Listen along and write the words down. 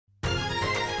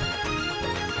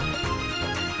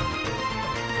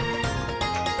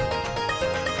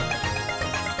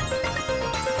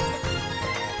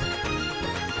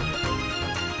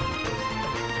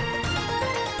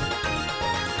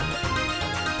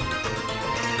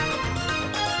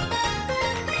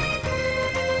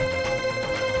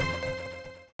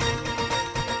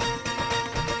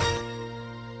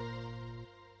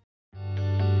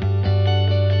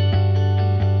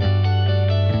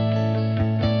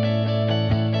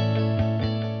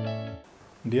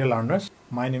Dear learners,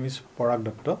 my name is Parag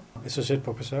Dutta, Associate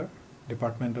Professor,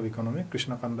 Department of Economics,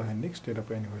 Krishnakanda Hendik, State of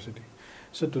University.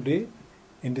 So today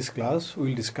in this class we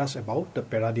will discuss about the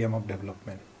paradigm of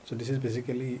development. So this is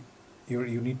basically your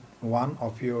unit 1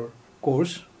 of your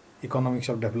course Economics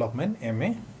of Development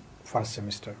MA first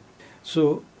semester.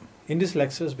 So in this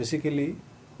lectures basically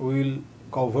we will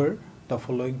cover the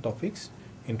following topics: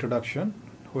 introduction,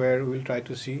 where we will try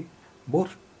to see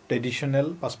both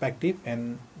traditional perspective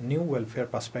and new welfare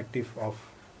perspective of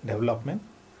development,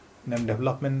 then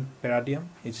development paradigm,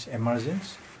 its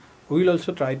emergence. We will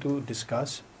also try to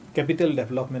discuss capital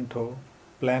development or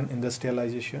planned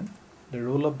industrialization, the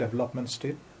role of development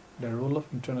state, the role of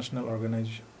international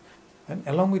organization, and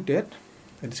along with that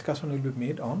a discussion will be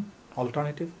made on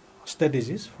alternative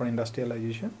strategies for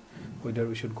industrialization, whether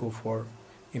we should go for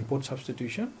import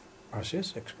substitution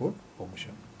versus export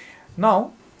promotion.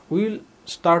 Now we will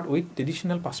start with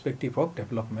traditional perspective of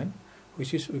development,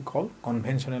 which is we call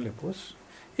conventional approach.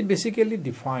 It basically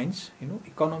defines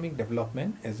economic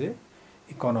development as a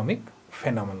economic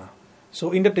phenomena.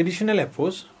 So in the traditional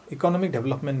approach, economic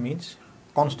development means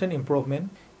constant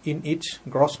improvement in its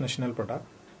gross national product.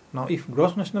 Now if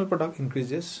gross national product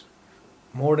increases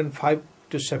more than 5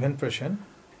 to 7%,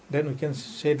 then we can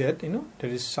say that there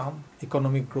is some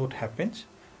economic growth happens.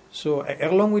 So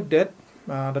along with that,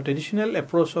 the traditional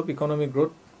approach of economic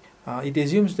growth, it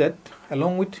assumes that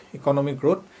along with economic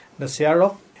growth, the share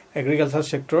of agricultural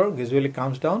sector gradually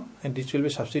comes down, and this will be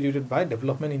substituted by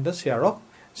development in the share of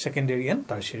secondary and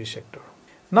tertiary sector.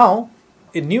 Now,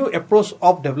 a new approach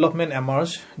of development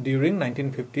emerged during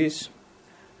 1950s.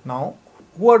 Now,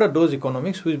 who are those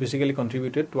economics which basically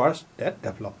contributed towards that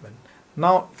development?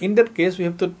 Now, in that case, we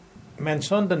have to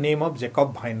mention the name of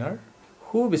Jacob Wiener,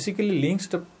 who basically links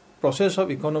the process of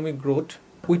economic growth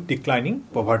with declining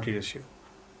poverty ratio.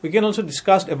 We can also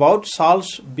discuss about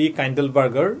Charles B.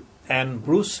 Kindleberger and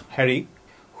Bruce Herrick,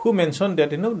 who mentioned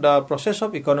that the process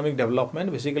of economic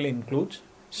development basically includes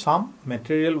some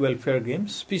material welfare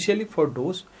gains, especially for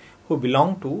those who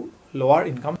belong to lower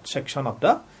income section of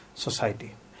the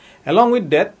society. Along with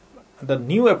that, the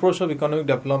new approach of economic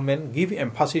development give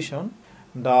emphasis on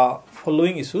the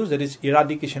following issues, that is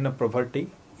eradication of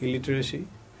poverty, illiteracy,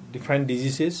 different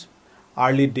diseases,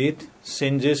 early death,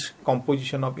 changes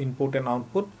composition of input and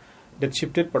output that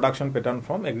shifted production pattern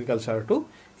from agriculture to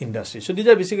industry. So these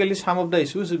are basically some of the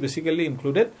issues basically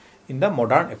included in the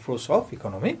modern approach of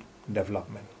economic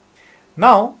development.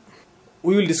 Now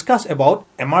we will discuss about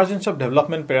emergence of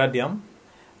development paradigm.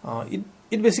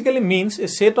 It basically means a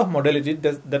set of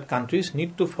modalities that countries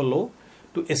need to follow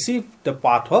to achieve the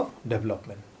path of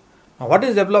development. Now what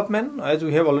is development? As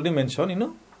we have already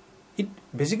mentioned, it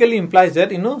basically implies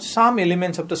that some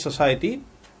elements of the society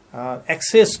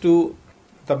access to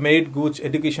the merit goods,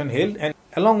 education, health, and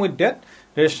along with that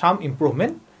there is some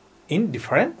improvement in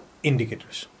different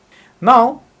indicators.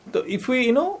 Now if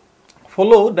we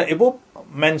follow the above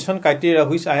mentioned criteria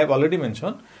which I have already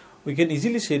mentioned, we can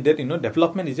easily say that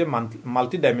development is a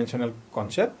multi-dimensional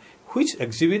concept which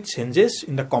exhibits changes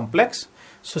in the complex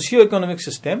socio-economic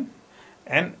system,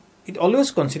 and it always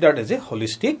considered as a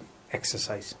holistic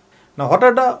exercise. Now what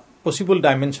are the possible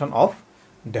dimensions of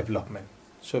development?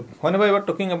 So whenever we are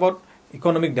talking about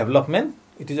economic development,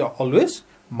 it is always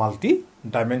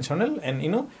multi-dimensional,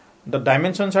 and the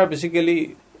dimensions are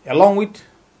basically along with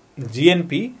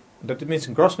GNP, that means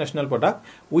gross national product,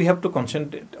 we have to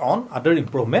concentrate on other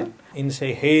improvement in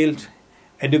say health,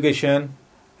 education,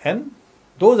 and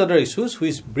those other issues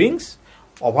which brings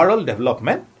overall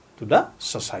development to the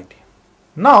society.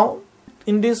 Now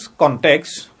in this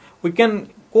context we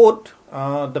can quote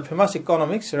the famous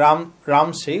economics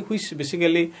Ramsey, which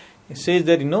basically says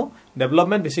that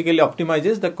development basically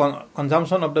optimizes the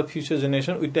consumption of the future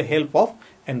generation with the help of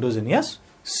endogenous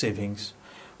savings.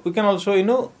 We can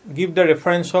also give the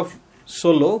reference of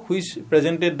Solo, which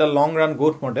presented the long run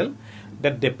growth model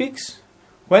that depicts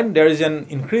when there is an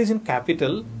increase in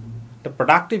capital, the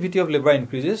productivity of labor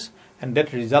increases, and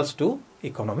that results to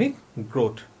economic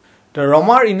growth. The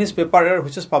Romer, in his paper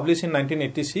which was published in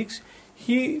 1986,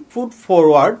 he put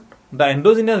forward the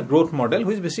endogenous growth model,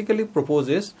 which basically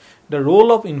proposes the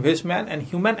role of investment and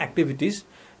human activities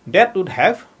that would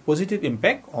have positive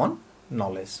impact on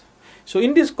knowledge. So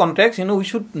in this context, we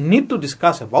should need to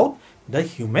discuss about the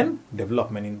human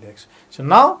development index. So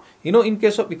now, in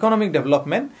case of economic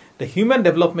development, the human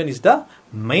development is the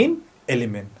main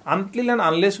element. Until and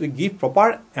unless we give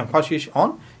proper emphasis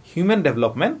on human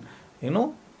development,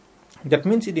 that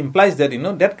means it implies that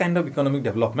that kind of economic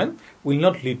development will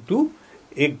not lead to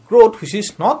a growth which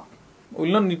is not,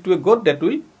 will not lead to a growth that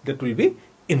will be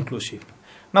inclusive.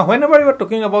 Now, whenever we are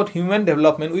talking about human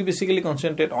development, we basically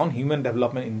concentrate on human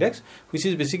development index, which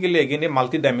is basically again a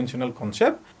multi-dimensional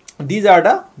concept. These are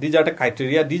the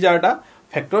criteria, these are the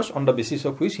factors on the basis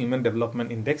of which human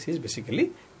development index is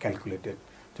basically calculated.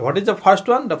 So what is the first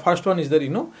one? The first one is that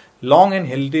long and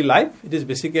healthy life. It is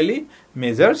basically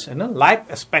measures life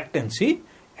expectancy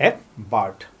at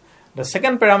birth. The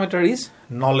second parameter is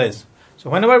knowledge. So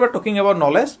whenever we are talking about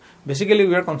knowledge, basically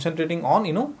we are concentrating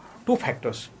on two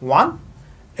factors. One,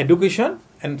 education,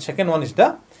 and second one is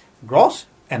the gross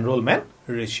enrollment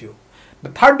ratio. The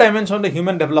third dimension of the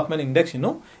human development index,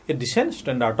 a decent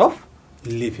standard of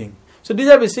living. So these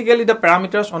are basically the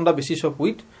parameters on the basis of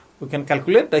which we can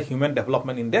calculate the human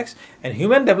development index. And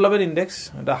human development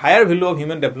index, the higher value of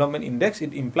human development index,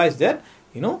 it implies that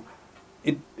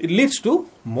it leads to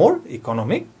more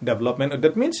economic development.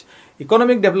 That means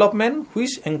economic development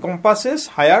which encompasses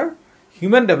higher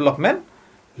human development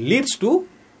leads to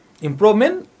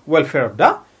improvement welfare of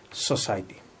the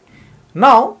society.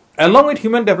 Now, along with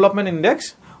human development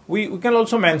index, we can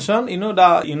also mention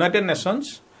the United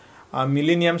Nations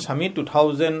Millennium Summit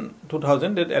 2000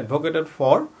 that advocated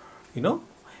for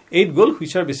 8 goals,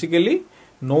 which are basically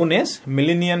known as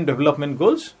Millennium Development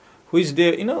Goals, which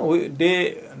they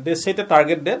set a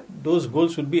target that those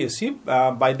goals should be achieved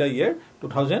by the year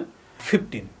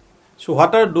 2015. So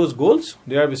what are those goals?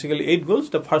 There are basically 8 goals.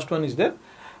 The first one is that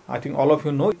I think all of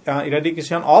you know,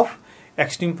 eradication of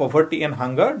extreme poverty and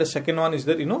hunger. The second one is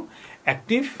that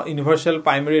active universal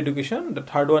primary education. The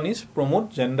third one is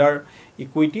promote gender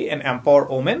equity and empower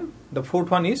women. The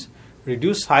fourth one is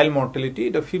reduce child mortality.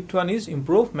 The fifth one is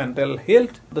improve mental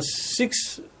health. The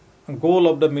sixth goal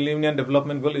of the Millennium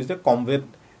Development Goal is to combat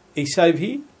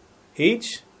HIV,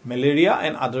 AIDS, malaria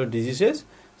and other diseases.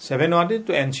 Seventh one is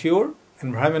to ensure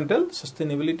environmental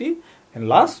sustainability. And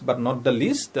last but not the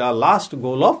least, the last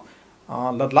goal of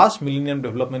the last Millennium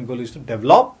Development Goal is to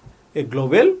develop a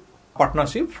global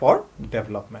partnership for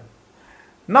development.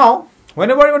 Now,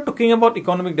 whenever you are talking about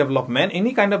economic development,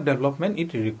 any kind of development,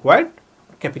 it required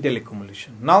capital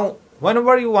accumulation. Now,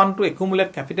 whenever you want to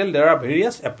accumulate capital, there are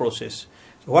various approaches.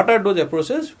 So what are those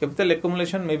approaches? Capital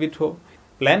accumulation may be through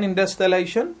planned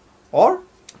industrialization or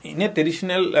in a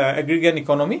traditional agrarian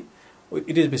economy.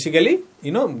 It is basically,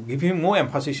 giving more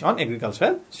emphasis on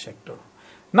agricultural sector.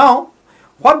 Now,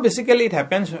 what basically it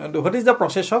happens, what is the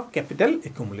process of capital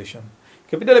accumulation?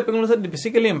 Capital accumulation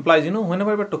basically implies,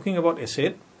 whenever we are talking about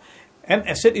asset, an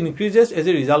asset increases as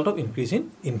a result of increase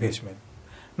in investment.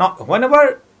 Now,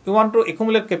 whenever you want to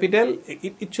accumulate capital,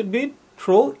 it should be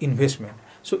through investment.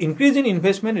 So, increase in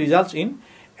investment results in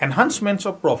enhancements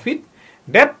of profit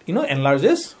that,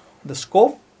 enlarges the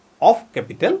scope of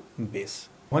capital base.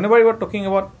 Whenever you are talking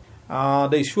about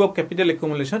the issue of capital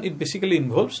accumulation, it basically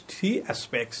involves 3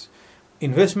 aspects: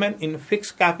 investment in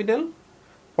fixed capital,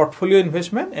 portfolio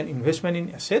investment, and investment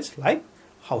in assets like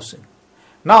housing.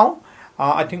 Now,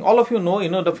 I think all of you know,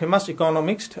 the famous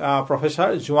economist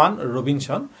Professor Joan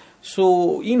Robinson.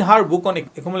 So, in her book on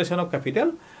accumulation of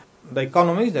capital, the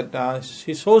economist that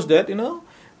she shows that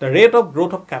the rate of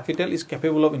growth of capital is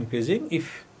capable of increasing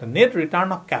if the net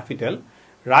return of capital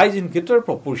rise in greater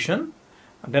proportion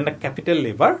than the capital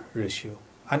labor ratio.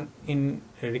 And in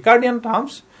Ricardian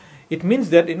terms, it means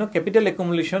that capital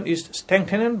accumulation is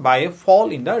strengthened by a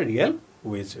fall in the real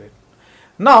wage rate.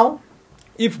 Now,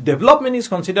 if development is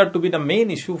considered to be the main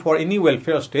issue for any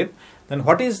welfare state, then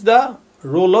what is the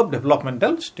role of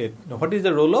developmental state? Now, what is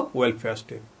the role of welfare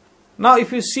state? Now,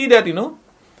 if you see that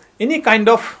any kind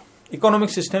of economic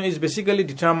system is basically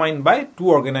determined by 2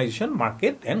 organizations,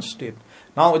 market and state.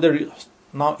 Now,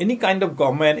 any kind of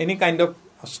government, any kind of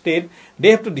state, they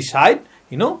have to decide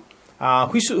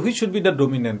which should be the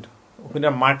dominant. When the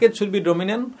market should be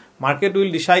dominant, market will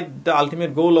decide the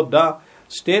ultimate goal of the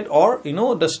state or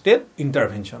the state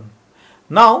intervention.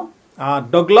 Now,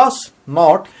 Douglas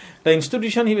North, the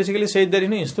institution, he basically said that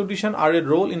institutions are a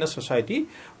role in a society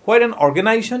where an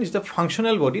organization is the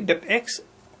functional body that acts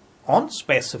on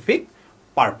specific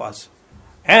purpose.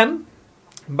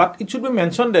 But it should be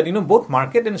mentioned that both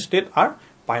market and state are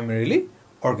primarily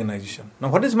organization. Now,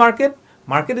 what is market?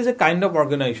 Market is a kind of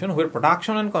organization where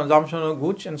production and consumption of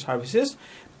goods and services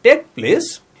take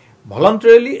place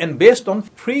voluntarily and based on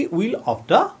free will of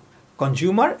the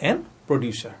consumer and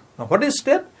producer. Now, what is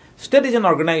state? State is an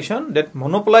organization that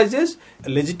monopolizes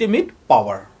legitimate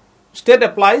power. State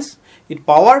applies its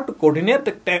power to coordinate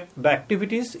the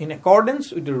activities in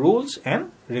accordance with the rules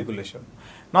and regulation.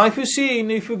 Now, if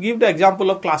you give the example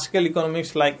of classical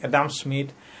economics like Adam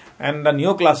Smith and the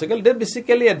neoclassical, they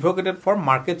basically advocated for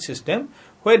market system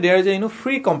where there is a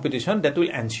free competition that will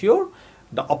ensure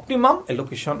the optimum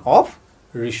allocation of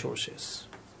resources.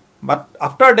 But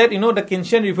after that, the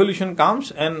Keynesian revolution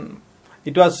comes, and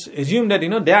it was assumed that,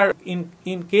 there in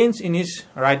Keynes, in his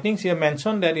writings, he have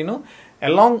mentioned that,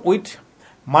 along with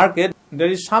market, there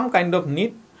is some kind of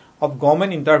need of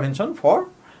government intervention for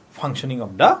functioning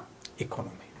of the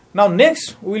economy. Now,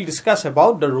 next, we will discuss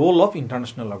about the role of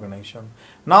international organization.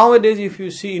 Nowadays, if you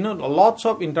see, lots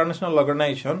of international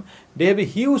organization, they have a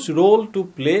huge role to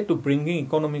play to bringing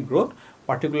economic growth,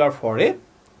 particular for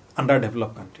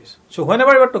underdeveloped countries. So,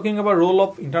 whenever we are talking about role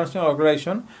of international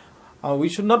organization, we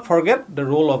should not forget the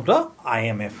role of the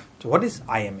IMF. So, what is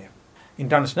IMF?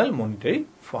 International Monetary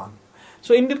Fund.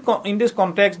 So, in this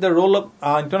context, the role of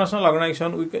international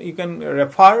organization, you can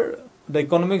refer the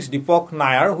economics Deepak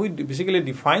Nair, who basically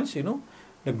defines,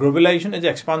 the globalization as the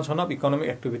expansion of economic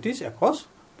activities across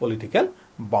political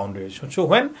boundaries. So,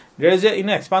 when there is a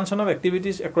expansion of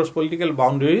activities across political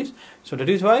boundaries, so that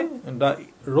is why the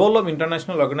role of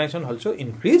international organization also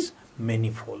increase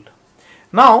manifold.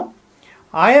 Now,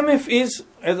 IMF is,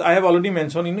 as I have already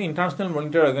mentioned, International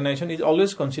Monetary Organization is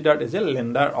always considered as a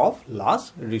lender of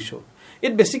last resort.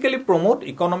 It basically promotes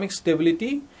economic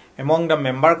stability among the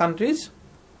member countries.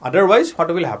 Otherwise,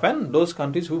 what will happen? Those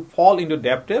countries who fall into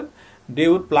debt, they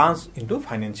would plunge into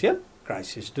financial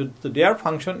crisis. So their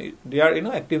function, their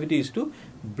activity is to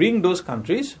bring those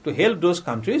countries, to help those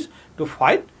countries to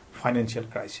fight financial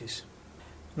crisis.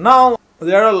 Now,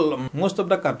 there are most of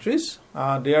the countries,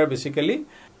 they are basically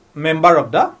member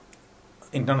of the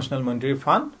International Monetary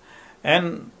Fund,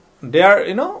 and they are,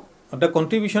 the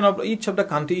contribution of each of the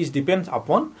countries depends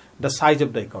upon the size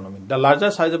of the economy. The larger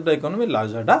size of the economy,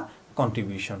 larger the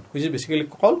contribution, which is basically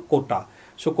called quota.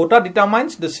 So, quota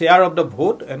determines the share of the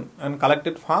vote and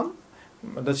collected fund,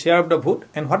 the share of the vote,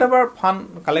 and whatever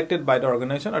fund collected by the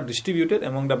organization are distributed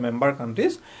among the member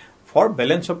countries for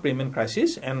balance of payment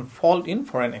crisis and fault in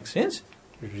foreign exchange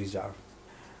reserve.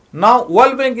 Now,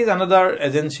 World Bank is another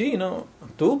agency,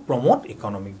 to promote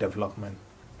economic development.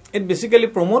 It basically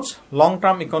promotes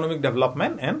long-term economic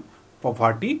development and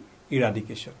poverty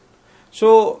eradication.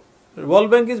 So,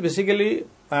 World Bank is basically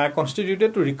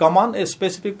constituted to recommend a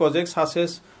specific projects such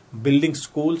as building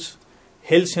schools,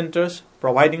 health centers,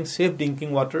 providing safe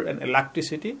drinking water and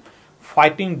electricity,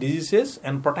 fighting diseases,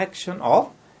 and protection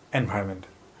of environment.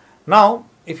 Now,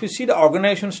 if you see the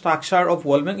organization structure of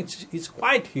World Bank, it's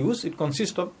quite huge. It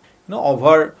consists of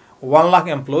over 1 lakh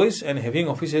employees and having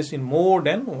offices in more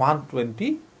than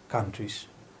 120 countries.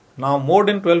 Now, more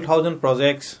than 12,000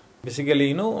 projects,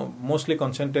 basically, mostly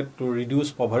concentrated to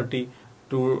reduce poverty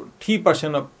to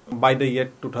 3% of by the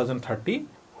year 2030,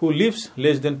 who lives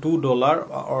less than $2,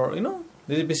 or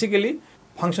this is basically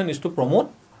function is to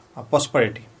promote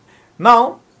prosperity.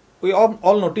 Now, we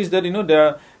all notice that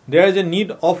there is a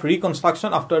need of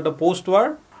reconstruction after the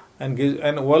post-war,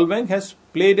 and World Bank has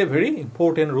played a very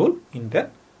important role in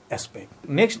that aspect.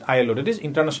 Next, ILO, that is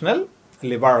International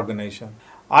Labour Organization.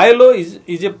 ILO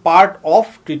is a part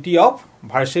of Treaty of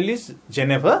Versailles,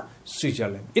 Geneva,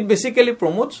 Switzerland. It basically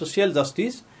promotes social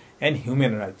justice and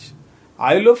human rights.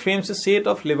 ILO frames a set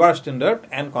of labor standards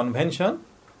and convention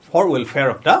for welfare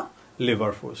of the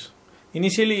labor force.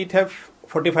 Initially, it have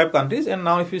 45 countries, and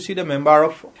now if you see the member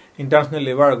of International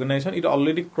Labour Organization, it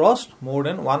already crossed more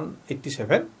than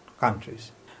 187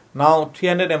 countries. Now,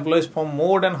 300 employees from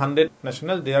more than 100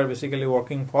 nationals, they are basically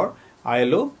working for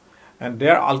ILO, and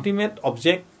their ultimate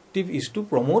objective is to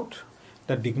promote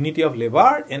the dignity of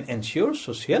labor and ensure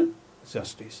social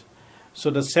justice. So,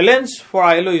 the challenge for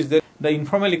ILO is that the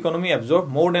informal economy absorbs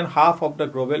more than half of the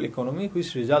global economy,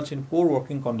 which results in poor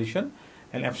working conditions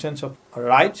and absence of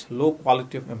rights, low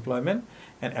quality of employment,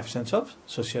 and absence of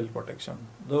social protection.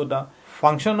 Though the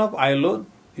function of ILO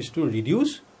is to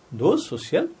reduce those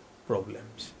social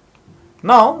problems.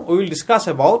 Now, we will discuss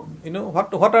about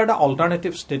what are the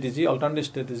alternative strategy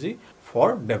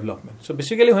for development. So,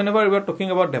 basically, whenever we are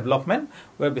talking about development,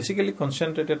 we are basically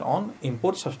concentrated on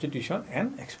import substitution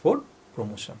and export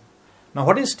promotion. Now,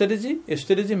 what is strategy? A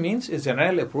strategy means a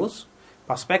general approach,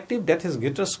 perspective that has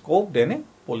greater scope than a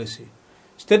policy.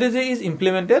 Strategy is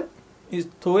implemented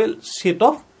through a set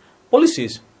of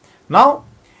policies. Now,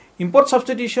 import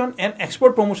substitution and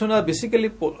export promotion are basically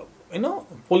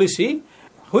policy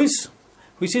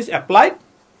which is applied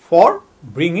for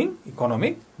bringing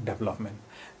economic development.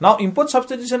 Now, import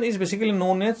substitution is basically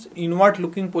known as inward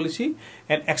looking policy,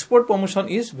 and export promotion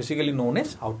is basically known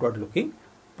as outward looking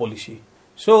policy.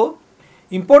 So,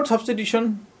 import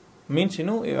substitution means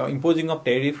imposing of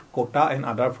tariff, quota, and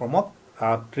other form of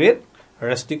trade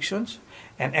restrictions,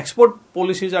 and export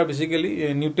policies are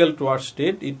basically neutral towards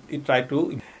trade. It try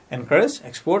to encourage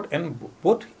export and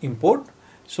both import.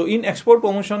 So, in export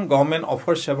promotion, government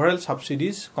offers several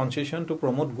subsidies, concession to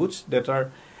promote goods that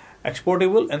are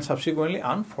exportable and subsequently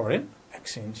earn foreign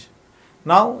exchange.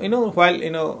 Now,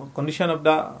 while condition of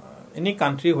the any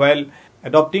country while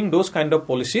adopting those kind of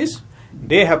policies,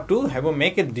 they have to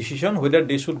make a decision whether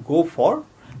they should go for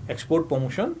export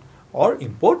promotion or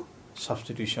import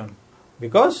substitution,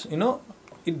 because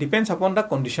it depends upon the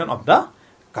condition of the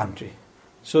country.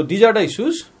 So these are the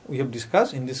issues we have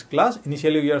discussed in this class.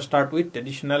 Initially, we are start with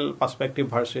traditional perspective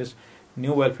versus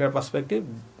new welfare perspective.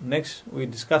 Next, we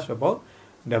discuss about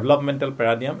developmental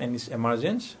paradigm and its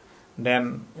emergence.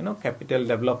 Then, capital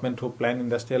development through planned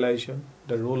industrialization,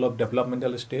 the role of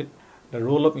developmental state, the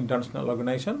role of international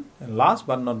organization, and last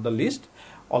but not the least,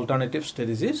 alternative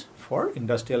strategies for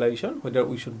industrialization, whether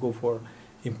we should go for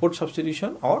import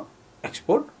substitution or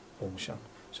export promotion.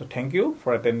 So thank you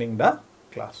for attending the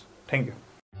class. Thank you.